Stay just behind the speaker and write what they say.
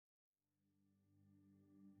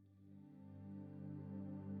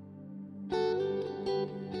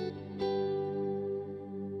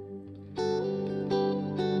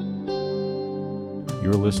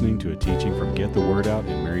You are listening to a teaching from Get the Word Out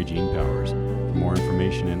and Mary Jean Powers. For more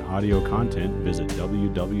information and audio content, visit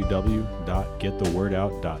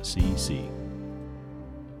www.getthewordout.cc.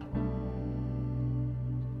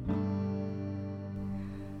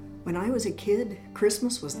 When I was a kid,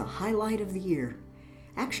 Christmas was the highlight of the year.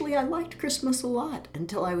 Actually, I liked Christmas a lot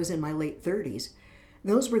until I was in my late 30s.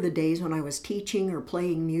 Those were the days when I was teaching or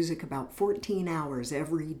playing music about 14 hours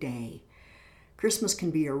every day. Christmas can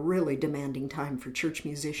be a really demanding time for church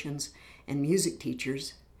musicians and music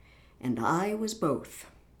teachers, and I was both.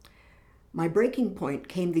 My breaking point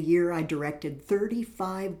came the year I directed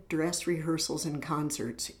 35 dress rehearsals and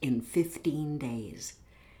concerts in 15 days.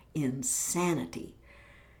 Insanity.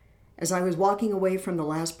 As I was walking away from the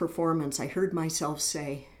last performance, I heard myself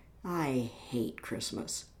say, "I hate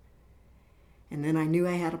Christmas." And then I knew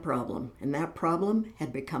I had a problem, and that problem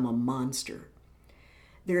had become a monster.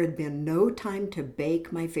 There had been no time to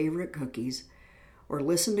bake my favorite cookies or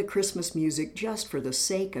listen to Christmas music just for the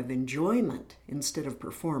sake of enjoyment instead of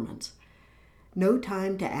performance. No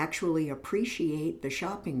time to actually appreciate the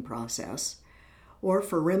shopping process, or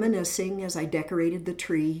for reminiscing as I decorated the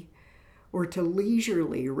tree, or to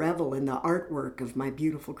leisurely revel in the artwork of my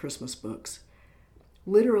beautiful Christmas books.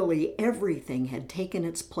 Literally everything had taken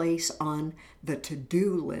its place on the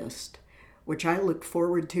to-do list, which I looked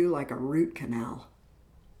forward to like a root canal.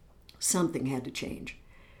 Something had to change.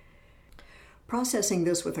 Processing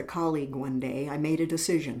this with a colleague one day, I made a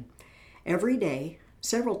decision. Every day,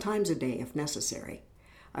 several times a day if necessary,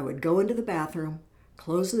 I would go into the bathroom,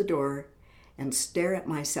 close the door, and stare at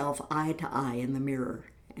myself eye to eye in the mirror.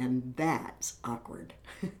 And that's awkward.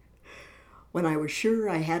 When I was sure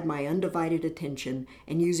I had my undivided attention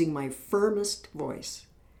and using my firmest voice,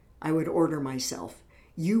 I would order myself,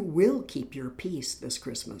 "You will keep your peace this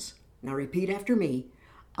Christmas." Now repeat after me,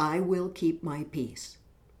 "I will keep my peace."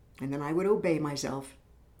 And then I would obey myself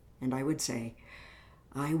and I would say,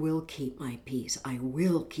 "I will keep my peace. I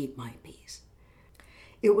will keep my peace."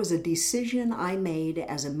 It was a decision I made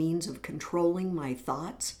as a means of controlling my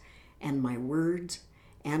thoughts and my words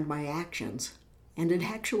and my actions, and it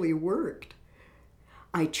actually worked.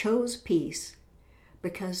 I chose peace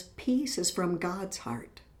because peace is from God's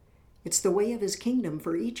heart. It's the way of His kingdom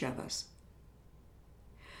for each of us.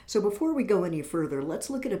 So before we go any further, let's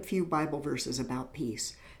look at a few Bible verses about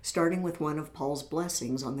peace, starting with one of Paul's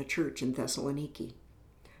blessings on the church in Thessaloniki.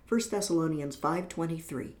 1 Thessalonians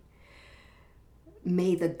 5:23.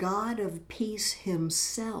 "May the God of peace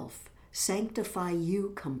Himself sanctify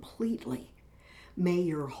you completely. May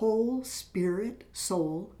your whole spirit,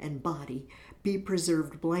 soul, and body be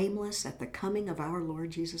preserved blameless at the coming of our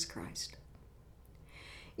Lord Jesus Christ."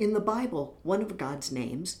 In the Bible, one of God's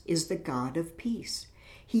names is the God of peace.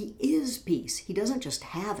 He is peace. He doesn't just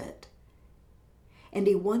have it. And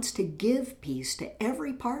He wants to give peace to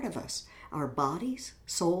every part of us, our bodies,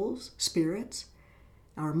 souls, spirits,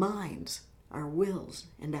 our minds, our wills,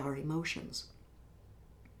 and our emotions.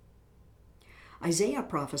 Isaiah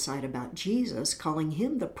prophesied about Jesus, calling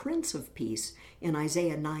Him the Prince of Peace in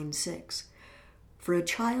Isaiah 9:6. "For a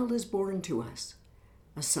child is born to us,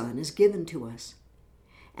 a son is given to us,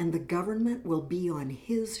 and the government will be on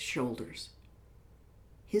His shoulders.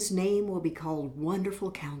 His name will be called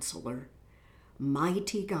Wonderful Counselor,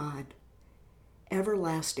 Mighty God,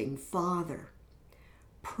 Everlasting Father,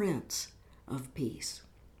 Prince of Peace."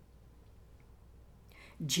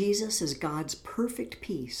 Jesus is God's perfect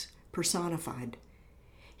peace personified.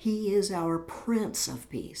 He is our Prince of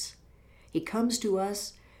Peace. He comes to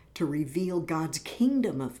us to reveal God's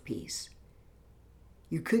kingdom of peace.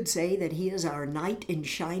 You could say that He is our knight in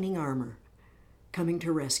shining armor, coming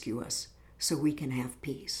to rescue us so we can have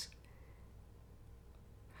peace.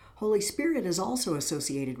 Holy Spirit is also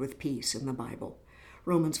associated with peace in the Bible.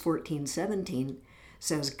 Romans 14:17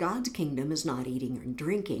 says God's kingdom is not eating and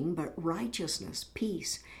drinking, but righteousness,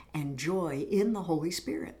 peace, and joy in the Holy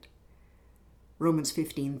Spirit. Romans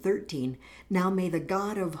 15:13, "Now may the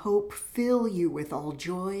God of hope fill you with all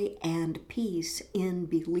joy and peace in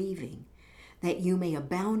believing, that you may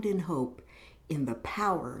abound in hope in the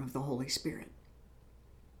power of the Holy Spirit."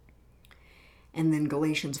 And then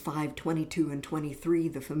Galatians 5:22 and 23,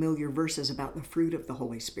 the familiar verses about the fruit of the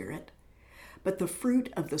Holy Spirit. "But the fruit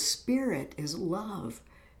of the Spirit is love,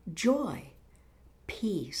 joy,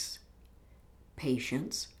 peace,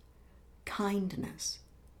 patience, kindness,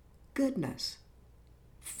 goodness,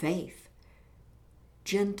 faith,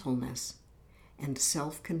 gentleness, and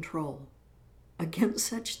self-control. Against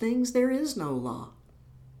such things there is no law."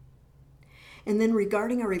 And then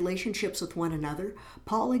regarding our relationships with one another,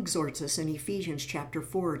 Paul exhorts us in Ephesians chapter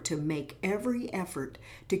 4 to make every effort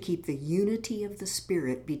to keep the unity of the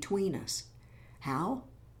Spirit between us. How?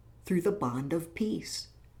 Through the bond of peace.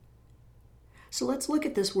 So let's look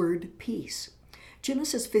at this word peace.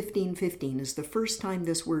 Genesis 15:15 is the first time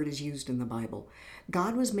this word is used in the Bible.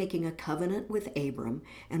 God was making a covenant with Abram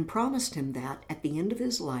and promised him that at the end of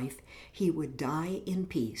his life he would die in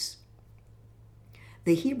peace.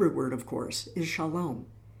 The Hebrew word, of course, is shalom,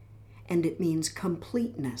 and it means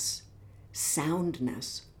completeness,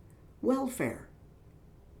 soundness, welfare,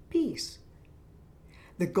 peace.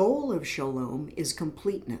 The goal of shalom is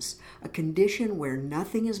completeness, a condition where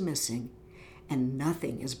nothing is missing and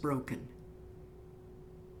nothing is broken.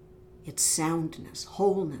 It's soundness,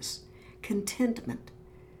 wholeness, contentment,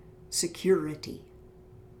 security,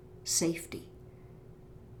 safety.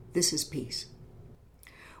 This is peace.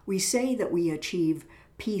 We say that we achieve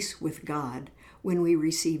peace with God when we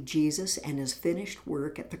receive Jesus and his finished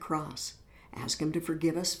work at the cross, ask him to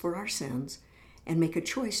forgive us for our sins, and make a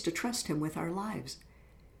choice to trust him with our lives.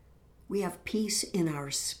 We have peace in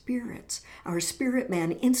our spirits. Our spirit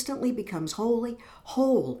man instantly becomes holy,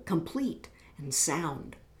 whole, complete, and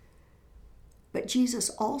sound. But Jesus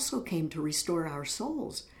also came to restore our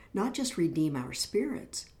souls, not just redeem our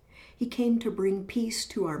spirits. He came to bring peace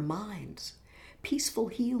to our minds, peaceful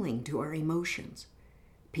healing to our emotions,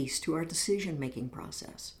 peace to our decision-making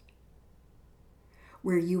process.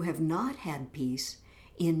 Where you have not had peace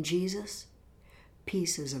in Jesus,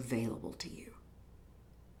 peace is available to you.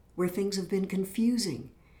 Where things have been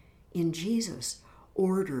confusing, in Jesus,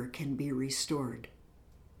 order can be restored.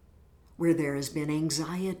 Where there has been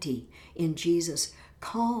anxiety, in Jesus,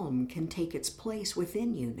 calm can take its place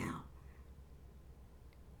within you now.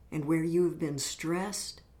 And where you have been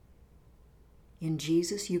stressed, in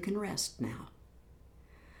Jesus, you can rest now.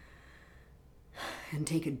 And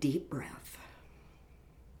take a deep breath.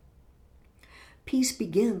 Peace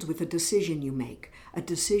begins with a decision you make, a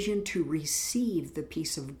decision to receive the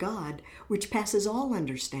peace of God, which passes all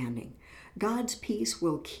understanding. God's peace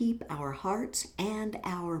will keep our hearts and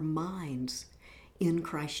our minds in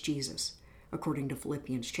Christ Jesus, according to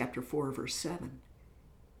Philippians chapter 4, verse 7.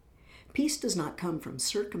 Peace does not come from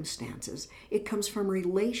circumstances. It comes from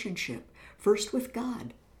relationship, first with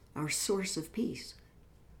God, our source of peace.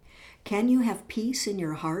 Can you have peace in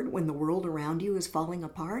your heart when the world around you is falling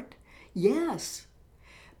apart? Yes.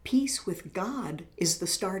 Peace with God is the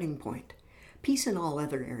starting point. Peace in all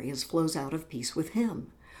other areas flows out of peace with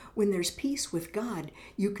him. When there's peace with God,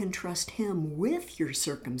 you can trust him with your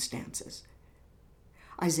circumstances.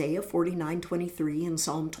 Isaiah 49:23 and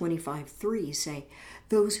Psalm 25:3 say,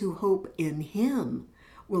 "Those who hope in him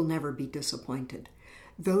will never be disappointed.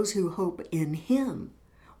 Those who hope in him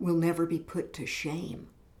will never be put to shame."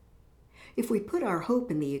 If we put our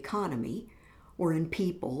hope in the economy, or in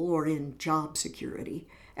people, or in job security,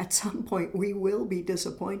 at some point we will be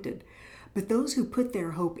disappointed. But those who put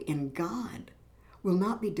their hope in God will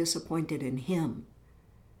not be disappointed in him.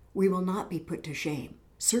 We will not be put to shame,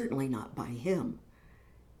 certainly not by him.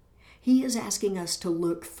 He is asking us to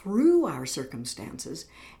look through our circumstances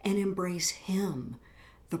and embrace him,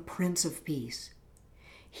 the Prince of Peace.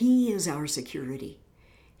 He is our security.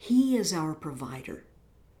 He is our provider.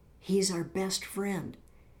 He's our best friend.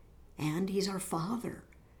 And he's our Father,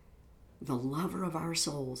 the lover of our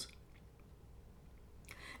souls.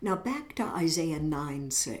 Now back to Isaiah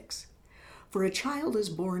 9:6. "For a child is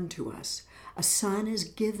born to us, a son is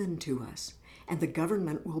given to us, and the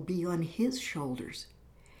government will be on his shoulders.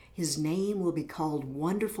 His name will be called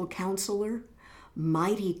Wonderful Counselor,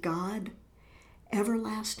 Mighty God,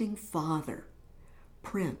 Everlasting Father,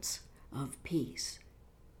 Prince of Peace."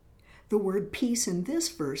 The word peace in this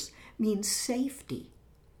verse means safety,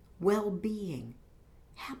 well-being,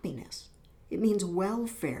 happiness. It means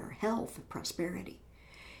welfare, health, prosperity.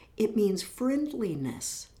 It means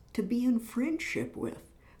friendliness, to be in friendship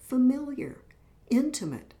with, familiar,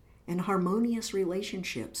 intimate, and harmonious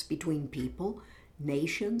relationships between people,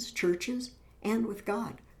 nations, churches, and with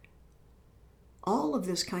God. All of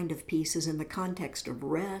this kind of peace is in the context of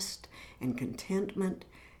rest and contentment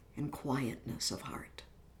and quietness of heart.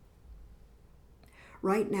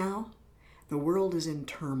 Right now, the world is in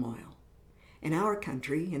turmoil. In our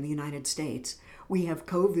country, in the United States, we have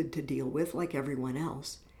COVID to deal with like everyone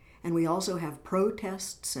else. And we also have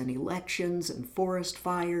protests and elections and forest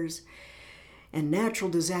fires and natural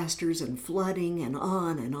disasters and flooding and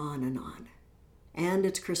on and on and on. And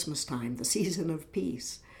it's Christmas time, the season of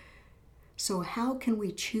peace. So how can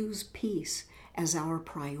we choose peace as our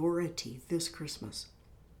priority this Christmas?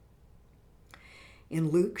 In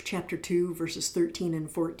Luke chapter 2, verses 13 and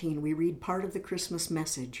 14, we read part of the Christmas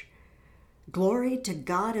message. "Glory to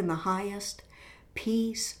God in the highest,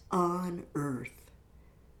 peace on earth,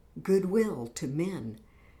 goodwill to men."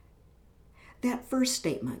 That first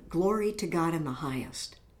statement, glory to God in the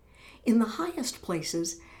highest. In the highest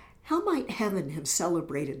places, how might heaven have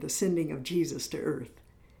celebrated the sending of Jesus to earth?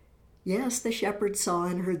 Yes, the shepherds saw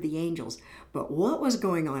and heard the angels, but what was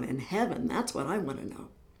going on in heaven? That's what I want to know.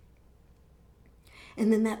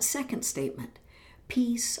 And then that second statement,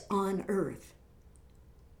 peace on earth.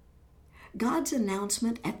 God's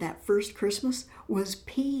announcement at that first Christmas was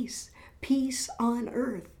peace, peace on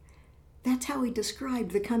earth. That's how he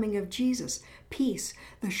described the coming of Jesus. Peace,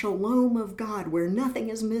 the shalom of God, where nothing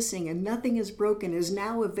is missing and nothing is broken, is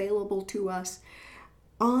now available to us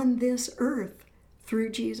on this earth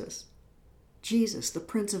through Jesus. Jesus, the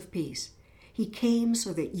Prince of Peace. He came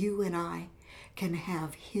so that you and I can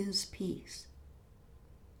have his peace.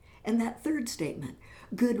 And that third statement,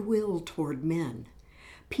 goodwill toward men.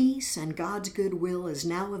 Peace and God's goodwill is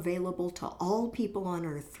now available to all people on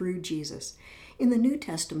earth through Jesus. In the New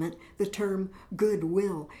Testament, the term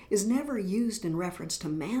goodwill is never used in reference to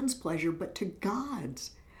man's pleasure, but to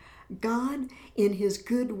God's. God, in his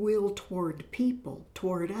goodwill toward people,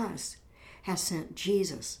 toward us, has sent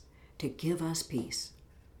Jesus to give us peace.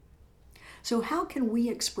 So how can we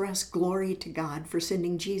express glory to God for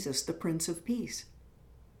sending Jesus, the Prince of Peace?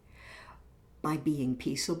 By being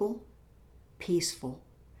peaceable, peaceful,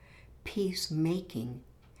 peacemaking,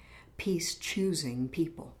 peace-choosing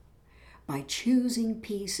people. By choosing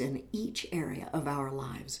peace in each area of our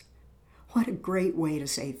lives. What a great way to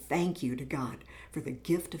say thank you to God for the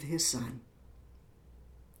gift of his Son.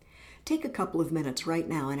 Take a couple of minutes right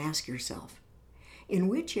now and ask yourself, in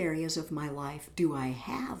which areas of my life do I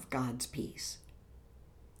have God's peace?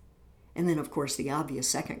 And then, of course, the obvious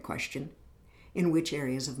second question, in which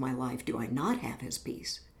areas of my life do I not have his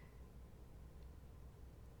peace?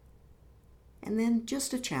 And then,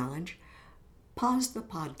 just a challenge, pause the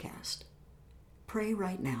podcast. Pray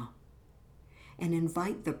right now and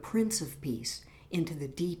invite the Prince of Peace into the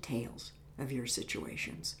details of your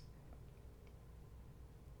situations.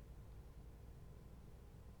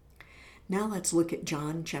 Now let's look at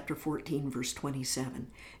John chapter 14, verse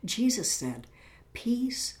 27. Jesus said,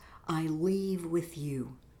 "Peace I leave with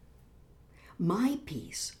you. My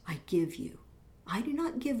peace I give you. I do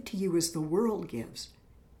not give to you as the world gives.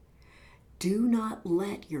 Do not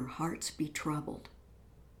let your hearts be troubled.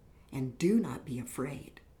 And do not be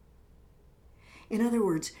afraid." In other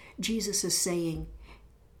words, Jesus is saying,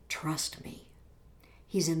 trust me.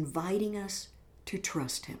 He's inviting us to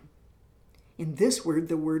trust him. In this word,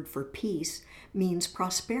 the word for peace means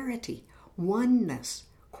prosperity, oneness,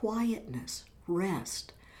 quietness,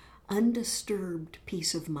 rest, undisturbed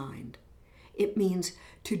peace of mind. It means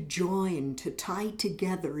to join, to tie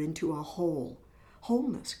together into a whole,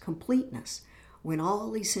 wholeness, completeness, when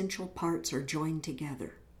all essential parts are joined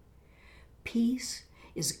together. Peace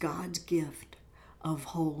is God's gift of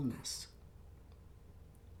wholeness.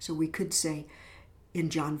 So we could say in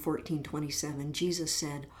John 14:27, Jesus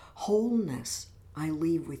said, "Wholeness I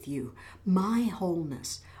leave with you. My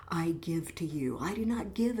wholeness I give to you. I do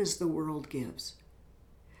not give as the world gives.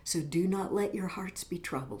 So do not let your hearts be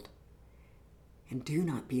troubled. And do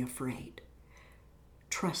not be afraid.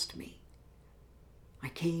 Trust me. I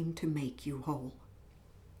came to make you whole."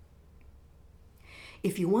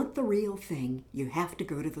 If you want the real thing, you have to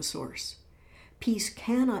go to the source. Peace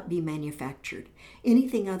cannot be manufactured.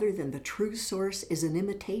 Anything other than the true source is an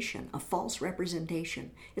imitation, a false representation.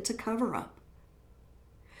 It's a cover-up.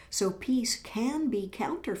 So peace can be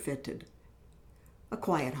counterfeited. A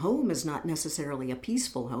quiet home is not necessarily a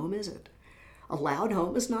peaceful home, is it? A loud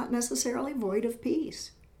home is not necessarily void of peace.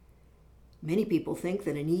 Many people think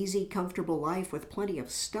that an easy, comfortable life with plenty of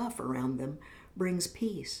stuff around them brings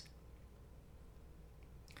peace.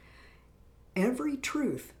 Every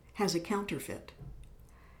truth has a counterfeit.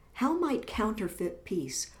 How might counterfeit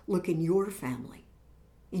peace look in your family,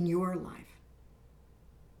 in your life?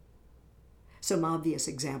 Some obvious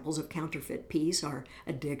examples of counterfeit peace are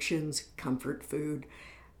addictions, comfort food,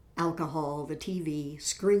 alcohol, the TV,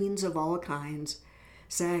 screens of all kinds,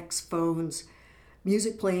 sex, phones,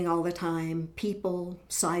 music playing all the time, people,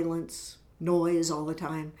 silence, noise all the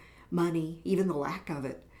time, money, even the lack of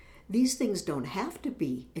it. These things don't have to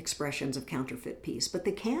be expressions of counterfeit peace, but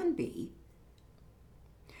they can be.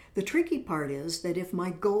 The tricky part is that if my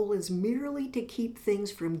goal is merely to keep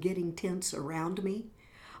things from getting tense around me,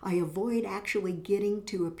 I avoid actually getting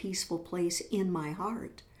to a peaceful place in my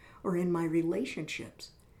heart or in my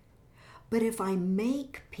relationships. But if I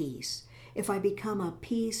make peace, if I become a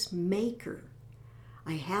peacemaker,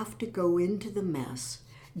 I have to go into the mess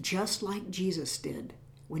just like Jesus did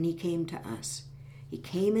when he came to us. He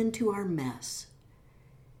came into our mess.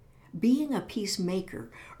 Being a peacemaker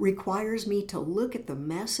requires me to look at the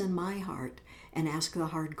mess in my heart and ask the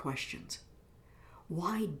hard questions.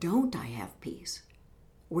 Why don't I have peace?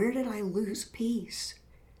 Where did I lose peace?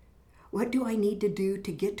 What do I need to do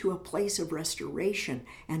to get to a place of restoration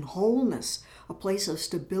and wholeness, a place of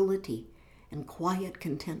stability and quiet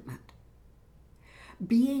contentment?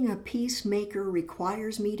 Being a peacemaker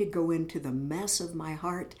requires me to go into the mess of my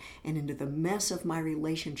heart and into the mess of my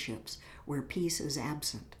relationships where peace is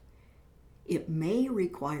absent. It may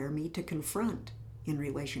require me to confront in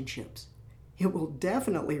relationships. It will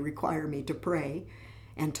definitely require me to pray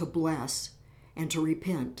and to bless and to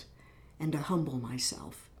repent and to humble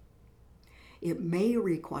myself. It may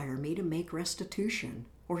require me to make restitution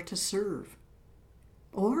or to serve.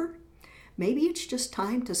 Or maybe it's just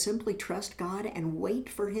time to simply trust God and wait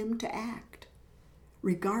for Him to act.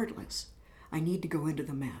 Regardless, I need to go into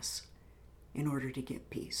the mess in order to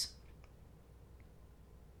get peace.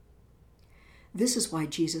 This is why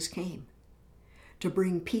Jesus came, to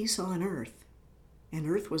bring peace on earth, and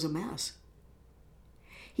earth was a mess.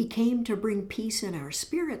 He came to bring peace in our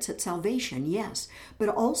spirits at salvation, yes, but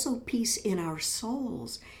also peace in our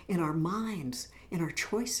souls, in our minds, in our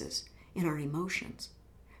choices, in our emotions,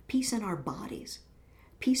 peace in our bodies,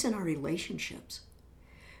 peace in our relationships,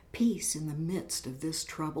 peace in the midst of this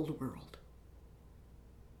troubled world.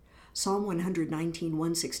 Psalm 119,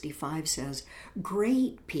 165 says,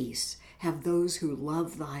 "Great peace have those who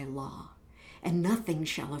love thy law, and nothing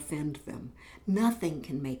shall offend them. Nothing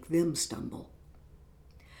can make them stumble."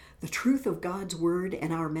 The truth of God's word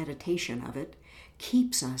and our meditation of it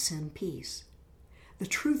keeps us in peace. The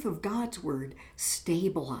truth of God's word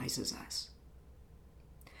stabilizes us.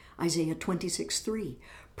 Isaiah 26:3,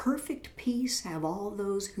 "Perfect peace have all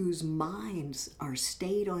those whose minds are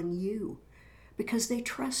stayed on you, because they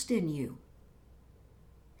trust in you."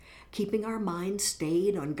 Keeping our minds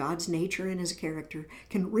stayed on God's nature and His character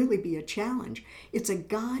can really be a challenge. It's a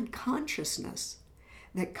God consciousness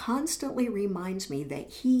that constantly reminds me that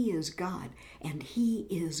He is God and He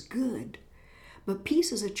is good. But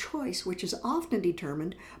peace is a choice which is often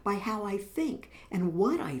determined by how I think and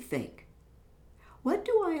what I think. What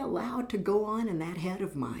do I allow to go on in that head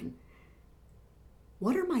of mine?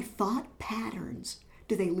 What are my thought patterns?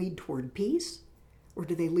 Do they lead toward peace or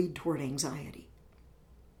do they lead toward anxiety?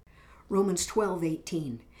 Romans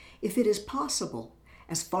 12:18, "If it is possible,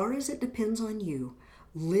 as far as it depends on you,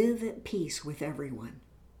 live at peace with everyone."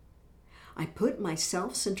 I put my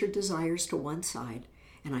self-centered desires to one side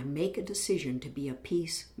and I make a decision to be a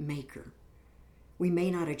peacemaker. We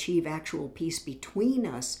may not achieve actual peace between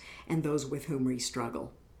us and those with whom we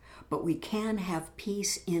struggle, but we can have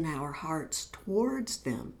peace in our hearts towards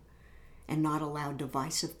them and not allow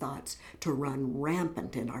divisive thoughts to run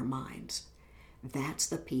rampant in our minds. That's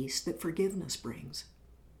the peace that forgiveness brings.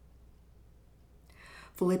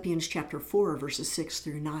 Philippians chapter 4, verses 6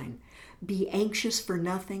 through 9. "Be anxious for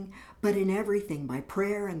nothing, but in everything by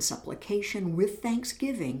prayer and supplication with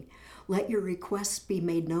thanksgiving, let your requests be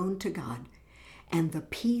made known to God. And the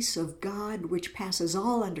peace of God, which passes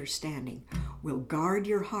all understanding, will guard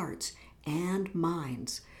your hearts and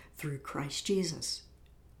minds through Christ Jesus."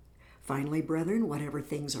 Finally, brethren, whatever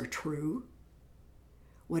things are true,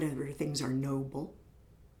 whatever things are noble,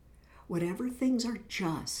 whatever things are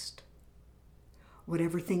just,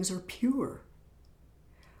 whatever things are pure,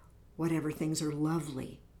 whatever things are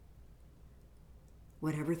lovely,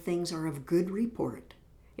 whatever things are of good report,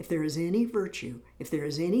 if there is any virtue, if there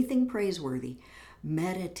is anything praiseworthy,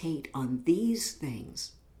 meditate on these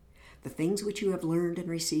things. The things which you have learned and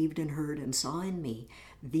received and heard and saw in me,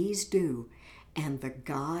 these do, and the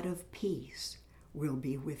God of peace will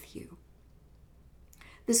be with you.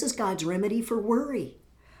 This is God's remedy for worry,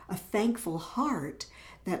 a thankful heart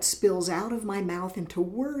that spills out of my mouth into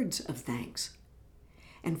words of thanks.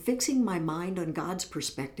 And fixing my mind on God's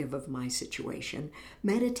perspective of my situation,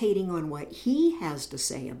 meditating on what He has to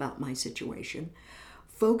say about my situation,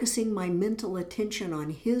 focusing my mental attention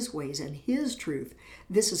on His ways and His truth,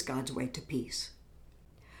 this is God's way to peace.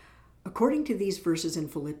 According to these verses in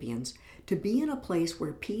Philippians, to be in a place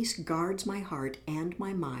where peace guards my heart and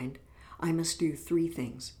my mind, I must do three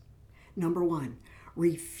things. Number one,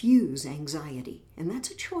 refuse anxiety, and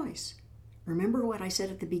that's a choice. Remember what I said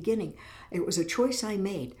at the beginning. It was a choice I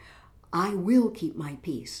made. I will keep my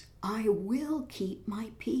peace. I will keep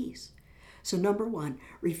my peace. So number one,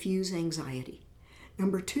 refuse anxiety.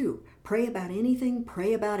 Number two, pray about anything,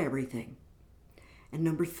 pray about everything. And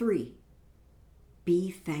number three, be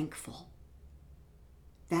thankful.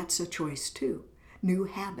 That's a choice too. New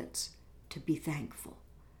habits to be thankful.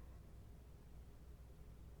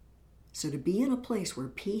 So to be in a place where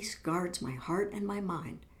peace guards my heart and my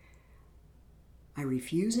mind, I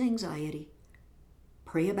refuse anxiety,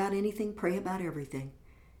 Pray about anything, pray about everything,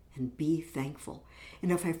 and be thankful.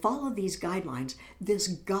 And if I follow these guidelines, this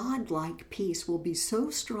God-like peace will be so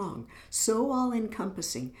strong, so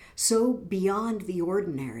all-encompassing, so beyond the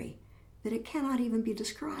ordinary, that it cannot even be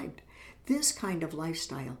described. This kind of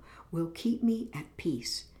lifestyle will keep me at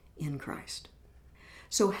peace in Christ.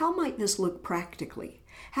 So how might this look practically?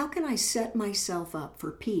 How can I set myself up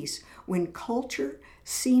for peace when culture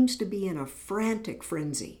seems to be in a frantic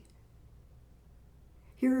frenzy?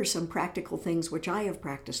 Here are some practical things which I have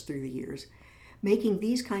practiced through the years. Making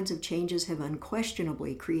these kinds of changes have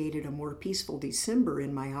unquestionably created a more peaceful December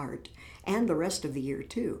in my heart, and the rest of the year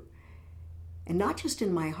too. And not just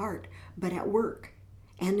in my heart, but at work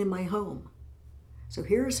and in my home. So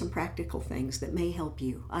here are some practical things that may help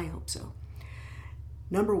you. I hope so.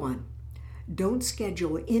 Number 1, don't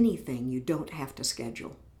schedule anything you don't have to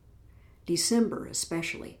schedule. December,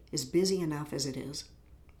 especially, is busy enough as it is.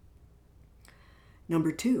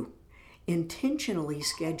 Number 2, intentionally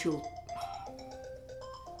schedule.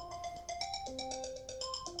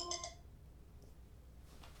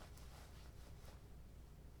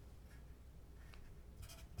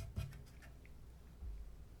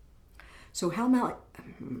 So how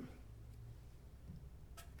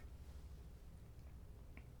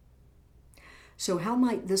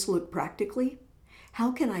might this look practically?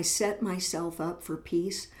 How can I set myself up for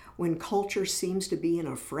peace when culture seems to be in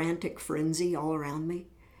a frantic frenzy all around me?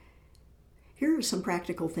 Here are some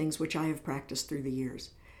practical things which I have practiced through the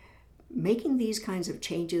years. Making these kinds of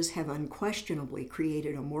changes have unquestionably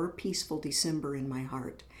created a more peaceful December in my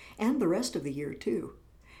heart, and the rest of the year too.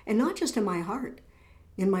 And not just in my heart,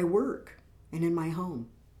 in my work and in my home.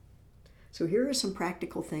 So here are some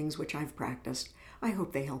practical things which I've practiced. I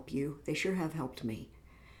hope they help you. They sure have helped me.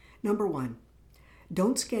 Number 1,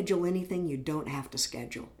 don't schedule anything you don't have to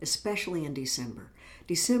schedule, especially in December.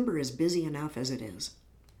 December is busy enough as it is.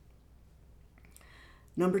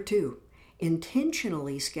 Number 2,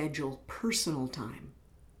 intentionally schedule personal time.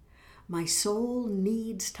 My soul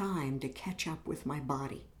needs time to catch up with my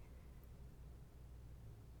body.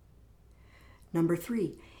 Number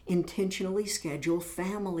 3, intentionally schedule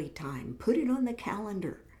family time. Put it on the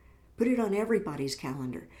calendar. Put it on everybody's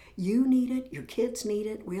calendar. You need it, your kids need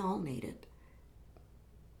it, we all need it.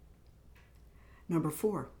 Number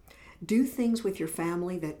 4, do things with your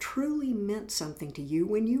family that truly meant something to you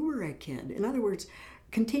when you were a kid. In other words,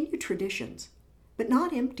 continue traditions, but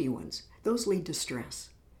not empty ones. Those lead to stress.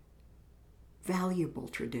 Valuable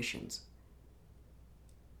traditions.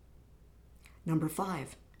 Number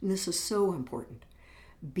 5, and this is so important,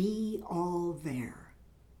 be all there.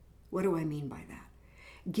 What do I mean by that?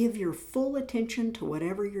 Give your full attention to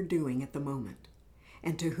whatever you're doing at the moment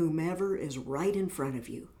and to whomever is right in front of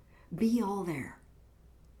you. Be all there.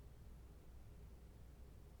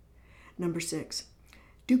 Number 6,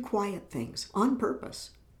 do quiet things on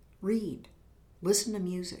purpose. Read, listen to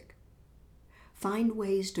music. Find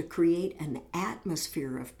ways to create an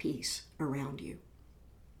atmosphere of peace around you.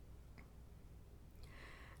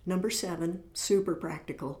 Number 7, super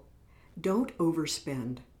practical. Don't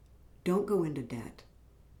overspend. Don't go into debt.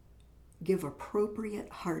 Give appropriate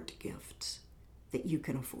heart gifts that you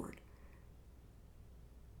can afford.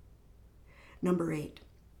 Number 8,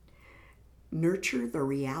 nurture the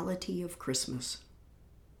reality of Christmas.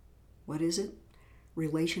 What is it?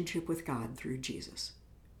 Relationship with God through Jesus.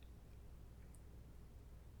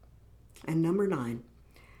 And number 9,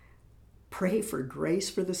 pray for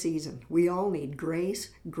grace for the season. We all need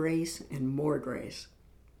grace, grace, and more grace.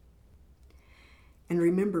 And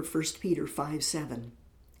remember 1 Peter 5:7,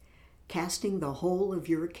 casting the whole of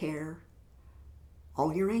your care,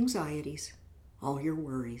 all your anxieties, all your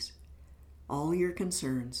worries, all your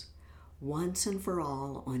concerns, once and for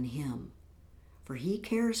all on Him. For He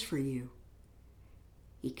cares for you.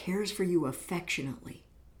 He cares for you affectionately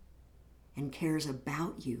and cares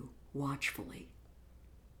about you watchfully.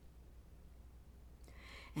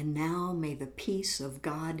 And now may the peace of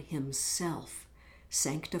God Himself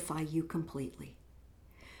sanctify you completely.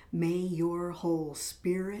 May your whole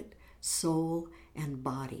spirit, soul, and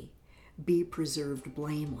body be preserved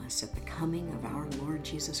blameless at the coming of our Lord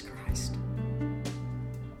Jesus Christ.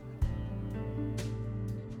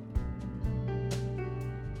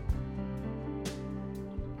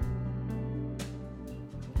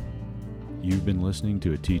 You've been listening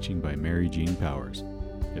to a teaching by Mary Jean Powers.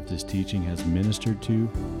 If this teaching has ministered to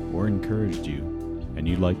or encouraged you, and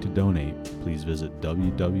you'd like to donate, please visit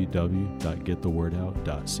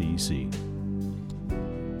www.getthewordout.cc.